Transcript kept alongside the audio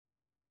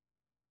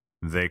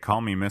They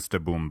call me Mista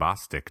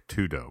Boombastic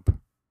too dope.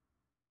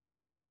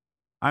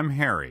 I'm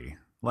hairy,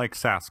 like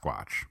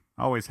Sasquatch,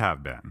 always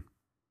have been.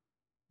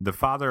 The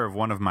father of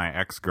one of my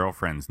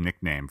ex-girlfriend's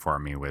nickname for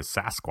me was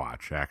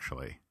Sasquatch,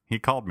 actually. He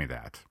called me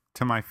that,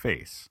 to my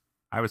face.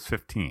 I was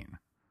 15.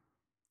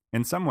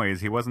 In some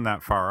ways, he wasn't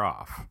that far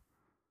off.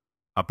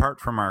 Apart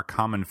from our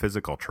common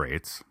physical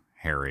traits,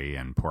 hairy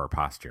and poor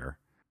posture,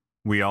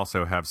 we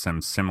also have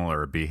some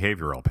similar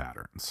behavioral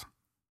patterns.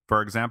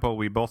 For example,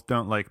 we both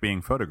don't like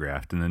being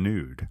photographed in the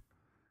nude.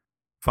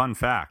 Fun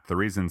fact, the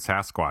reason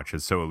Sasquatch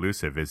is so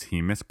elusive is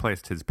he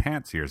misplaced his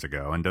pants years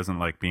ago and doesn't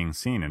like being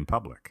seen in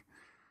public.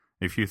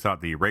 If you thought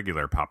the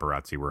regular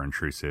paparazzi were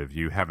intrusive,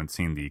 you haven't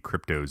seen the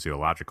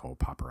cryptozoological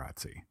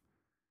paparazzi.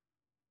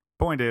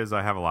 Point is,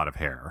 I have a lot of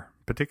hair,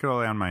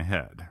 particularly on my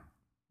head.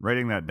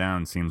 Writing that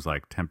down seems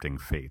like tempting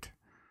fate,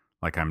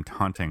 like I'm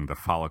taunting the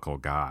follicle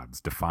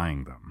gods,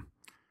 defying them.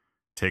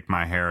 Take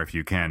my hair if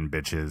you can,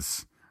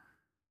 bitches.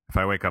 If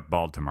I wake up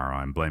bald tomorrow,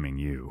 I'm blaming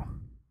you.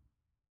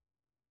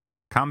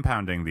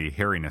 Compounding the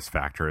hairiness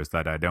factor is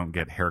that I don't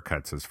get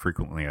haircuts as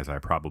frequently as I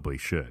probably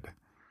should.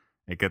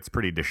 It gets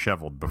pretty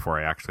disheveled before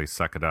I actually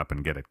suck it up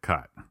and get it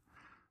cut.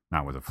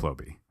 Not with a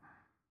Flowbee.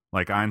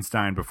 Like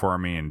Einstein before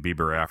me and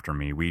Bieber after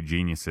me, we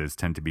geniuses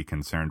tend to be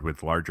concerned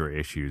with larger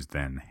issues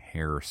than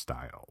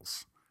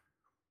hairstyles.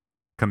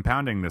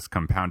 Compounding this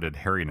compounded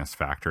hairiness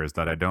factor is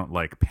that I don't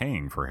like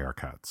paying for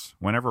haircuts.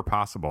 Whenever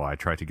possible, I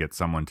try to get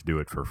someone to do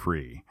it for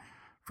free.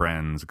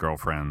 Friends,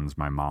 girlfriends,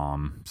 my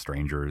mom,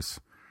 strangers.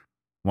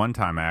 One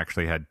time I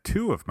actually had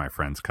 2 of my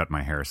friends cut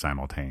my hair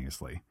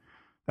simultaneously.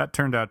 That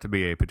turned out to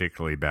be a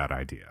particularly bad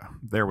idea.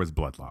 There was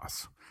blood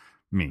loss.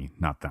 Me,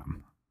 not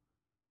them.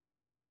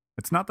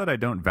 It's not that I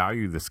don't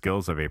value the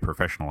skills of a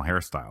professional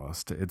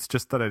hairstylist. It's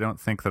just that I don't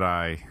think that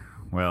I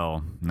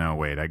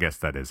guess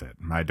that is it.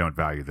 I don't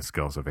value the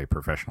skills of a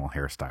professional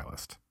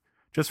hairstylist.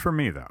 Just for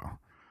me, though.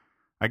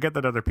 I get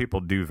that other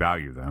people do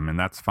value them, and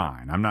that's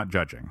fine. I'm not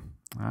judging.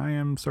 I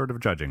am sort of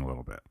judging a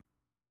little bit.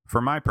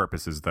 For my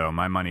purposes, though,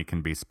 my money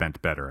can be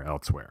spent better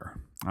elsewhere.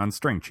 On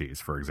string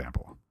cheese, for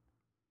example.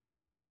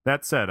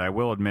 That said, I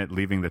will admit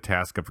leaving the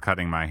task of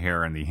cutting my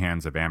hair in the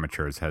hands of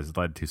amateurs has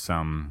led to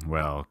some,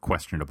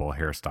 questionable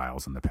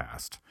hairstyles in the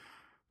past.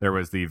 There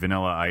was the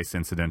Vanilla Ice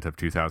incident of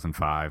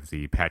 2005,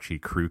 the Patchy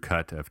Crew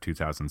Cut of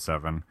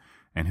 2007,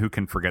 and who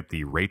can forget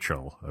the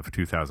Rachel of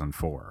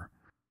 2004.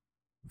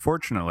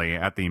 Fortunately,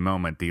 at the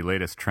moment, the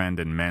latest trend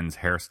in men's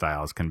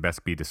hairstyles can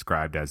best be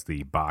described as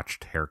the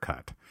botched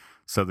haircut.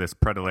 So this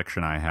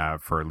predilection I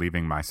have for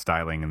leaving my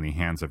styling in the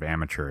hands of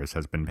amateurs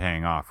has been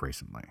paying off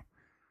recently.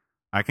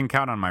 I can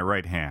count on my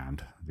right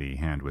hand, the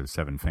hand with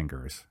 7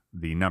 fingers,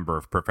 the number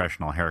of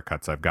professional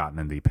haircuts I've gotten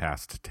in the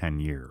past 10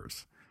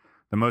 years.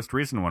 The most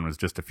recent one was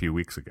just a few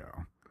weeks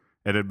ago.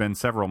 It had been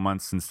several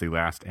months since the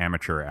last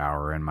amateur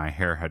hour, and my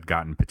hair had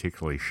gotten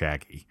particularly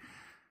shaggy.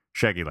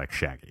 Shaggy like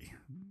Shaggy,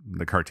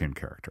 the cartoon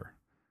character.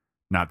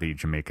 Not the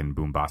Jamaican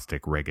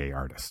Boombastic reggae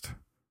artist.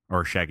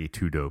 Or Shaggy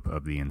Two Dope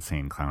of the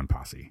Insane Clown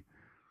Posse.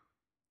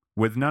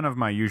 With none of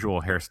my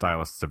usual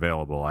hairstylists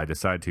available, I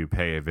decided to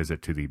pay a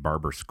visit to the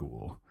barber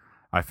school.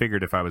 I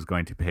figured if I was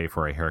going to pay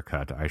for a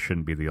haircut, I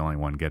shouldn't be the only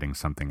one getting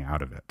something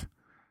out of it.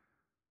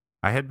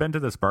 I had been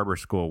to this barber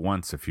school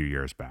once a few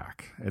years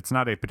back. It's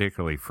not a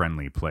particularly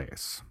friendly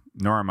place,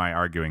 nor am I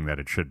arguing that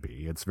it should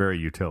be. It's very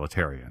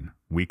utilitarian.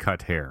 We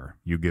cut hair,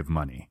 you give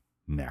money.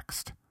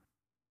 Next.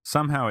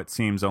 Somehow it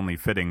seems only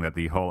fitting that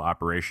the whole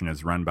operation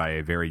is run by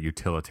a very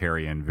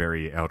utilitarian,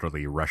 very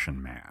elderly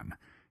Russian man.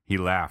 He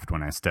laughed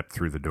when I stepped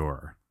through the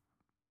door.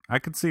 I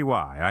could see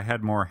why. I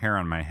had more hair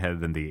on my head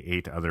than the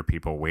 8 other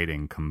people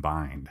waiting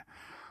combined.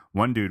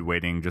 One dude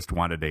waiting just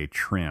wanted a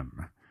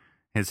trim.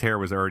 His hair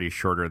was already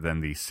shorter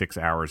than the 6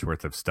 hours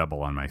worth of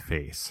stubble on my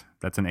face.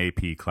 That's an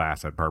AP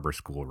class at barber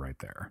school right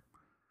there.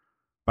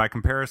 By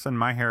comparison,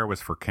 my hair was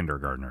for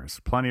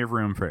kindergartners. Plenty of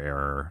room for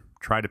error.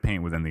 Try to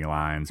paint within the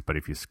lines, but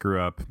if you screw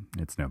up,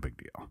 it's no big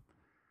deal.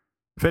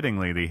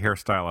 Fittingly, the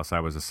hairstylist I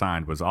was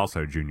assigned was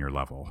also junior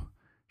level.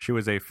 She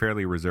was a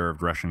fairly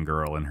reserved Russian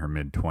girl in her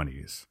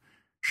mid-20s.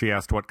 She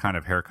asked what kind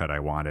of haircut I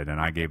wanted, and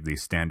I gave the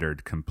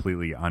standard,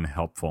 completely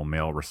unhelpful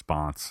male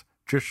response,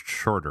 just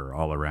shorter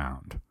all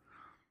around.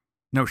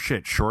 No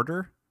shit,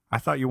 shorter? I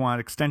thought you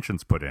wanted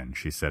extensions put in,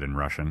 she said in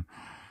Russian.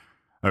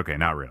 Okay,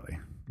 not really.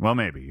 Well,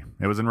 maybe.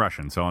 It was in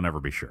Russian, so I'll never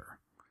be sure.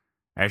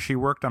 As she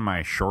worked on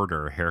my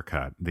shorter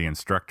haircut, the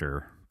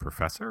instructor,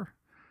 professor,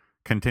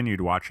 continued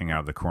watching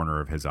out of the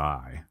corner of his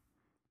eye.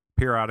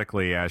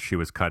 Periodically, as she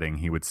was cutting,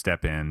 he would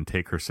step in,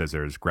 take her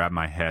scissors, grab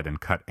my head, and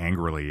cut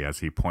angrily as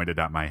he pointed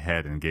at my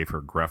head and gave her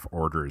gruff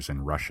orders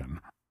in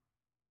Russian.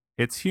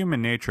 It's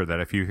human nature that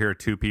if you hear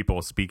 2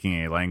 people speaking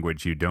a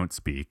language you don't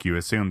speak, you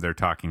assume they're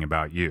talking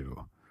about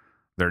you.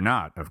 They're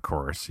not, of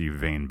course, you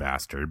vain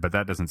bastard, but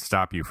that doesn't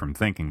stop you from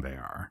thinking they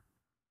are.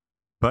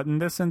 But in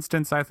this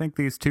instance, I think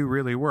these 2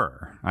 really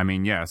were. I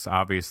mean, yes,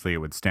 obviously it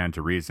would stand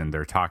to reason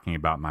they're talking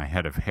about my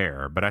head of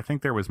hair, but I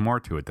think there was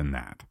more to it than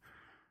that.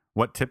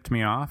 What tipped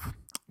me off?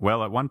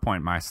 Well, at one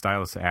point my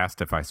stylist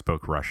asked if I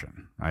spoke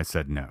Russian. I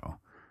said no.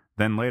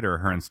 Then later,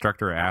 her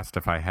instructor asked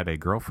if I had a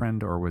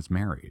girlfriend or was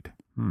married.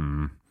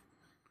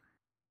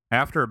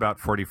 After about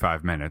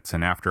 45 minutes,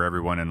 and after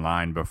everyone in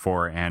line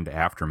before and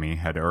after me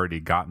had already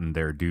gotten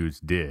their dues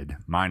did,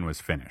 mine was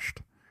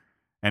finished.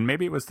 And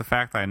maybe it was the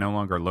fact that I no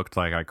longer looked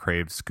like I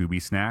craved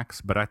Scooby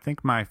snacks, but I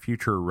think my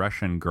future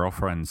Russian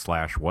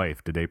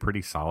girlfriend/wife did a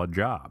pretty solid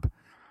job.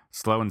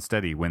 Slow and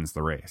steady wins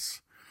the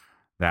race.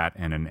 That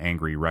and an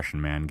angry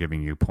Russian man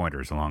giving you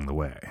pointers along the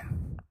way.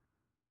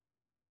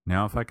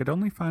 Now, if I could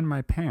only find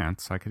my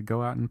pants, I could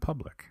go out in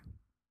public.